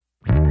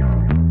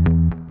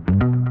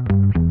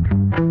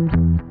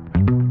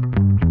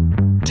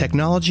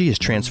Technology is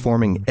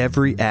transforming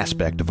every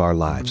aspect of our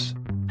lives.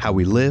 How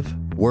we live,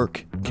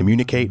 work,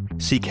 communicate,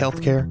 seek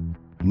healthcare.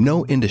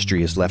 No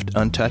industry is left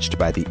untouched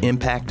by the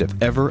impact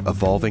of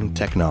ever-evolving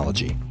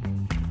technology.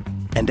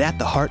 And at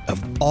the heart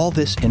of all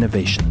this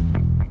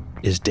innovation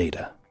is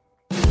data.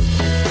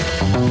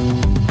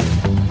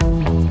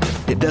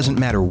 It doesn't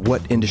matter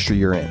what industry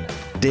you're in.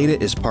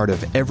 Data is part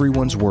of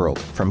everyone's world,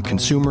 from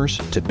consumers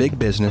to big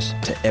business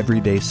to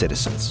everyday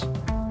citizens.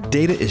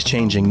 Data is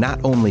changing not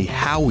only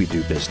how we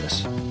do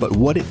business, but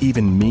what it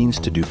even means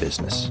to do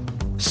business.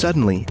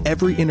 Suddenly,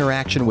 every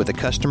interaction with a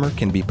customer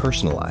can be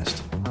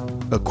personalized.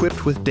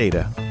 Equipped with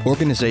data,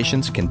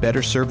 organizations can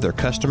better serve their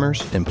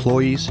customers,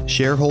 employees,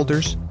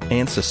 shareholders,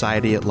 and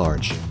society at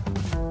large.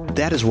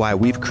 That is why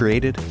we've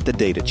created The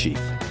Data Chief,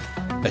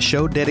 a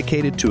show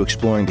dedicated to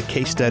exploring the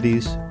case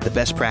studies, the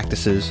best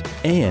practices,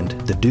 and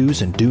the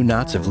do's and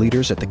do-nots of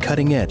leaders at the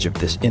cutting edge of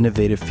this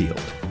innovative field.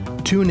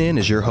 Tune in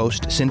as your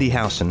host, Cindy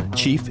Howson,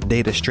 Chief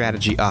Data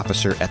Strategy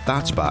Officer at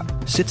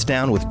ThoughtSpot, sits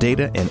down with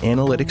data and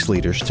analytics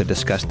leaders to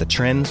discuss the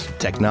trends,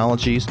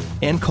 technologies,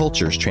 and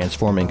cultures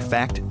transforming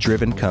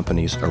fact-driven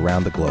companies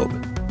around the globe.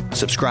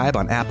 Subscribe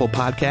on Apple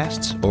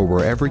Podcasts or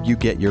wherever you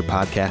get your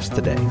podcasts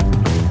today.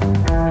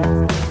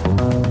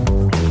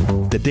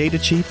 The Data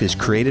Chief is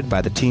created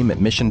by the team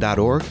at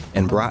Mission.org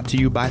and brought to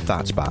you by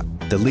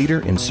ThoughtSpot, the leader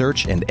in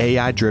search and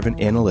AI-driven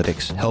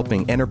analytics,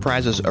 helping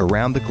enterprises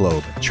around the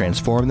globe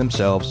transform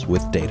themselves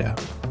with data.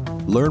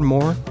 Learn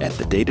more at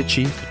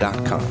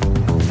thedatachief.com.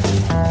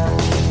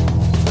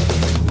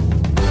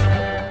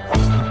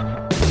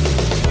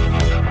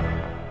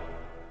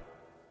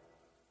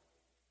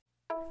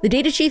 The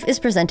Data Chief is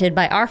presented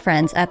by our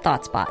friends at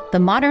ThoughtSpot, the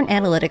modern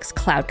analytics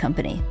cloud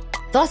company.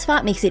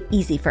 ThoughtSpot makes it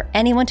easy for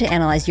anyone to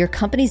analyze your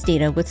company's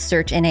data with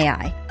search and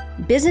AI.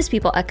 Business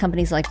people at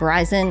companies like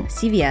Verizon,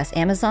 CVS,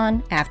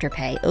 Amazon,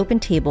 Afterpay,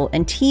 OpenTable,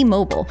 and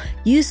T-Mobile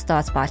use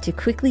ThoughtSpot to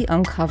quickly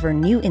uncover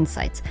new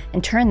insights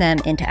and turn them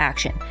into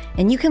action.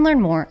 And you can learn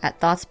more at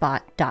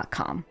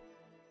ThoughtSpot.com.